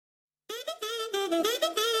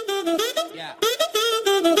Yeah.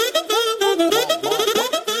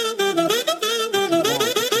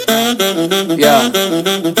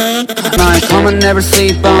 너의 come never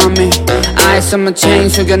sleep on me. Eyes on my chain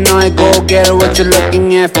숙여 너의 go get it what you're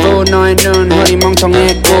looking at fool. 너의 눈 허리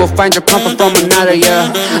멍청했고 find your comfort from another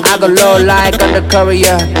yeah. I go low like undercover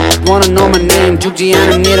yeah. Wanna know my name 죽지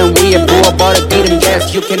않은 일은 위에 부어버려 기름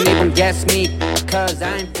yes. You can't even guess me cause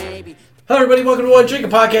I'm baby. Hello everybody, welcome to One Drink, a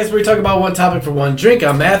podcast where we talk about one topic for one drink.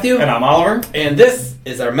 I'm Matthew. And I'm Oliver. And this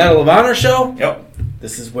is our Medal of Honor show. Yep.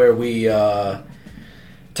 This is where we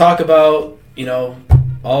talk about,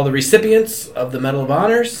 all the recipients of the Medal of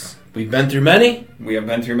Honors. We've been through many. We have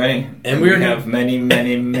been through many. And we have many,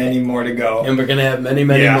 many, many more to go. And we're going to have many,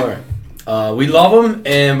 many more. We love them,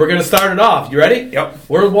 and we're going to start it off. You ready? Yep.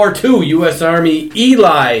 World War II, U.S. Army,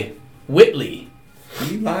 Eli Whitley.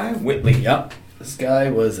 Eli Whitley. Yep. This guy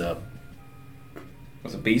was a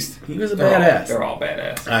beast. He was a badass. They're all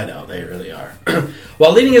badass. I know, they really are.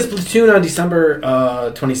 While leading his platoon on December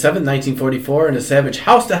 27, 1944, in a savage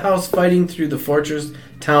house-to-house fighting through the fortress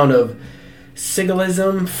town of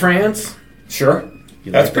Sigilizum, France. Sure.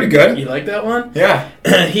 That's pretty good. You like that one? Yeah.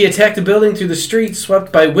 He attacked a building through the streets,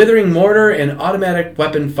 swept by withering mortar and automatic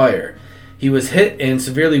weapon fire. He was hit and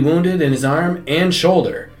severely wounded in his arm and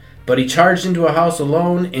shoulder, but he charged into a house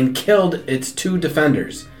alone and killed its two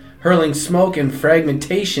defenders. Hurling smoke and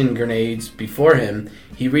fragmentation grenades before him,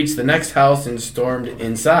 he reached the next house and stormed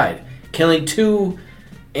inside, killing 2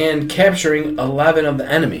 and capturing 11 of the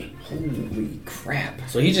enemy. Holy crap.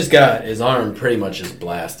 So he just got his arm pretty much just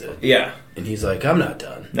blasted. Yeah. And he's like, I'm not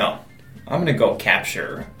done. No. I'm going to go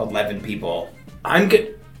capture 11 people. I'm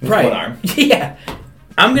good. With right. one arm. Yeah.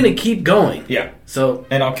 I'm going to keep going. Yeah. So.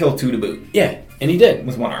 And I'll kill 2 to boot. Yeah. And he did.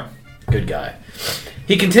 With one arm. Good guy.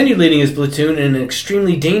 He continued leading his platoon in an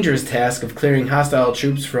extremely dangerous task of clearing hostile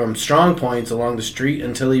troops from strong points along the street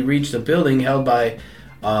until he reached a building held by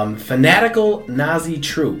fanatical Nazi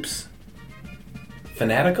troops.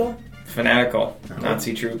 Fanatical? Fanatical.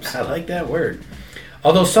 Nazi troops. I like that word.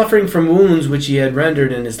 Although suffering from wounds which he had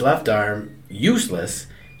rendered in his left arm useless,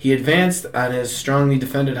 he advanced on his strongly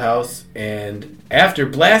defended house and, after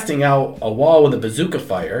blasting out a wall with a bazooka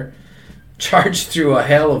fire, charged through a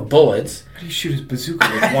hail of bullets. How do you shoot his bazooka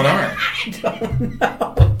with one arm? I don't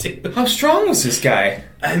know, dude. How strong was this guy?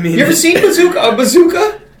 I mean, you ever seen a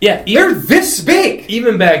bazooka? Yeah, they're this big.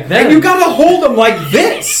 Even back then, and you gotta hold them like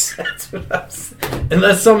this. That's what I'm saying.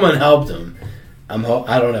 Unless someone helped him, I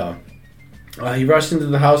don't know. He rushed into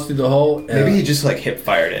the house through the hole. Maybe he just hip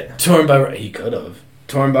fired it. He could have.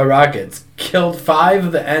 Torn by rockets, killed 5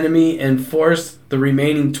 of the enemy and forced the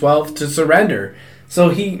remaining 12 to surrender. So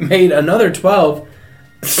he made another 12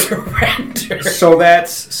 surrender.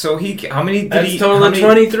 How many did he? That's total of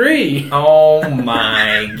 23. Oh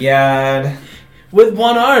my god! With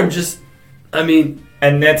one arm,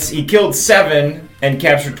 and he killed 7 and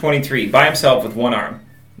captured 23 by himself with one arm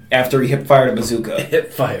after he hip-fired a bazooka.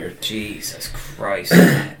 Hip-fired. Jesus Christ!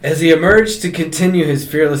 As he emerged to continue his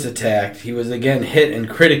fearless attack, he was again hit and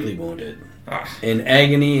critically wounded. In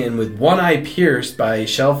agony and with one eye pierced by a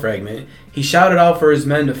shell fragment, he shouted out for his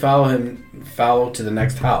men to follow to the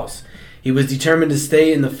next house. He was determined to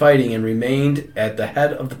stay in the fighting and remained at the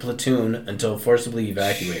head of the platoon until forcibly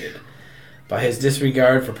evacuated. By his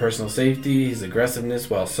disregard for personal safety, his aggressiveness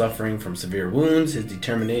while suffering from severe wounds, his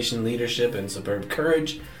determination, leadership, and superb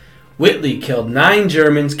courage, Whitley killed 9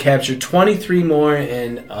 Germans, captured 23 more,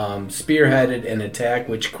 and spearheaded an attack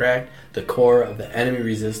which cracked the core of the enemy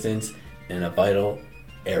resistance in a vital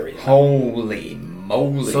area. Holy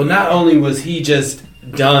moly. So not only was he just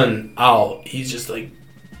done out, he's just like...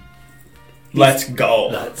 Let's go.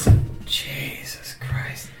 Nuts. Jesus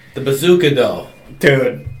Christ. The bazooka, though.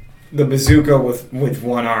 Dude, the bazooka with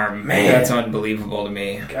one arm. Man. That's unbelievable to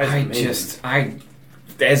me. As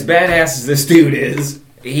badass as this dude is,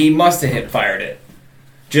 he must have hip-fired it.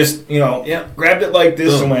 Just, grabbed it like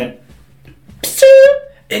this and went...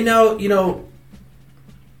 And now,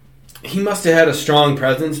 he must have had a strong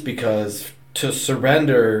presence because to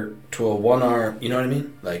surrender to a one arm, you know what I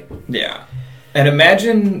mean? Yeah. And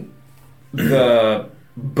imagine the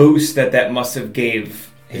boost that must have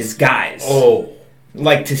gave his guys. Oh.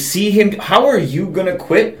 To see him, how are you going to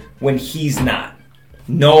quit when he's not?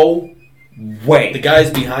 No way. The guys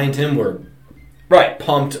behind him were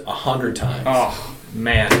pumped 100 times. Oh,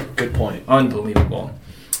 man. Good point. Unbelievable.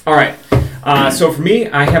 All right. So for me,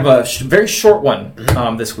 I have a very short one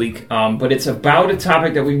this week, but it's about a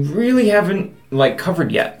topic that we really haven't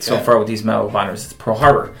covered yet so far with these Medal of Honors. It's Pearl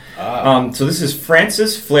Harbor. So this is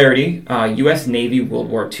Francis Flaherty, U.S. Navy, World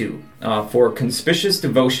War II, for conspicuous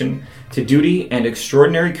devotion to duty and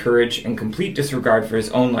extraordinary courage and complete disregard for his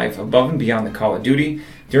own life above and beyond the call of duty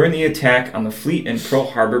during the attack on the fleet in Pearl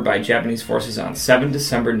Harbor by Japanese forces on 7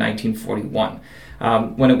 December 1941,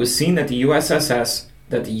 when it was seen that the USS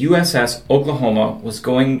Oklahoma was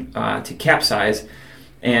going to capsize,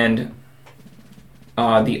 and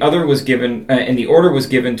the order was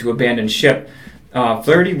given to abandon ship.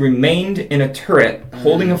 Flaherty remained in a turret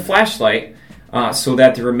holding a flashlight so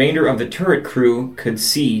that the remainder of the turret crew could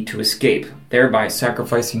see to escape, thereby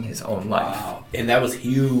sacrificing his own life. Wow. And that was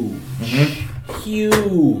huge. Mm-hmm.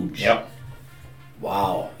 Huge. Yep.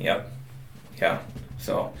 Wow. Yep. Yeah.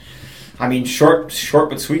 So, I mean, short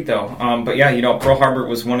but sweet, though. But yeah, Pearl Harbor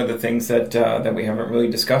was one of the things that we haven't really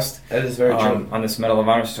discussed. That is very true. On this Medal of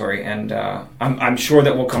Honor story, and I'm sure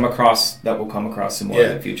that we'll come across some more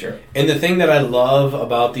in the future. And the thing that I love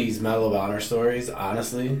about these Medal of Honor stories,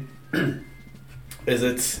 honestly,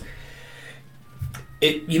 is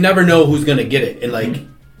you never know who's gonna get it, and like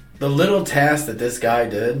the little task that this guy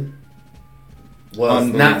did was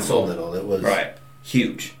not so little. It was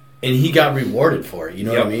huge. And he got rewarded for it, you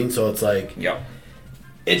know what I mean? So it's like,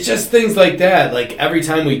 it's just things like that. Like, every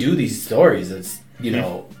time we do these stories, it's,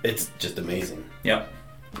 it's just amazing. Yep.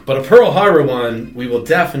 But a Pearl Harbor one, we will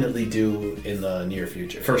definitely do in the near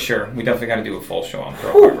future. For sure. We definitely got to do a full show on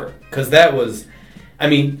Pearl Harbor. Because that was, I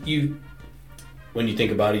mean, when you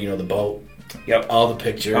think about it, the boat. Yep. All the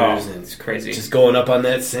pictures. And it's crazy. Just going up on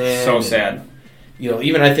that sand. So sad.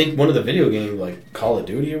 Even I think one of the video games, like Call of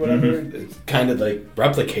Duty or whatever, it kind of like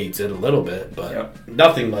replicates it a little bit, but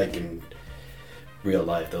nothing like in real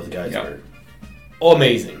life. Those guys are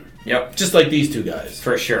amazing. Yep. Just like these two guys.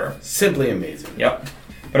 For sure. Simply amazing. Yep.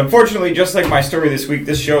 But unfortunately, just like my story this week,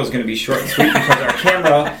 this show is going to be short and sweet because our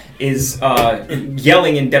camera is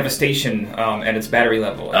yelling in devastation at its battery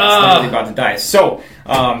level. And it's literally about to die. So,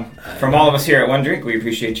 from all of us here at One Drink, we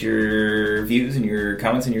appreciate your views and your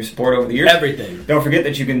comments and your support over the years. Everything. Don't forget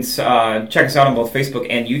that you can check us out on both Facebook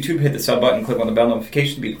and YouTube. Hit the sub button, click on the bell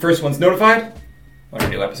notification to be the first ones notified when our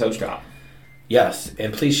new episodes drop. Yes,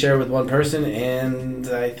 and please share with one person, and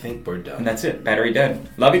I think we're done. And that's it. Battery dead.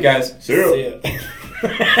 Love you guys. See ya.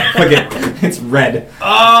 Look at it's red with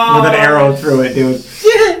an arrow through it, dude.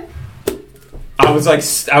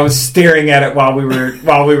 I was staring at it while we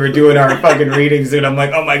were doing our fucking readings, dude. I'm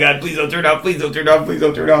like, oh my god, please don't turn off, please don't turn off, please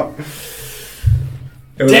don't turn off.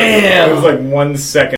 Damn! It was like 1 second.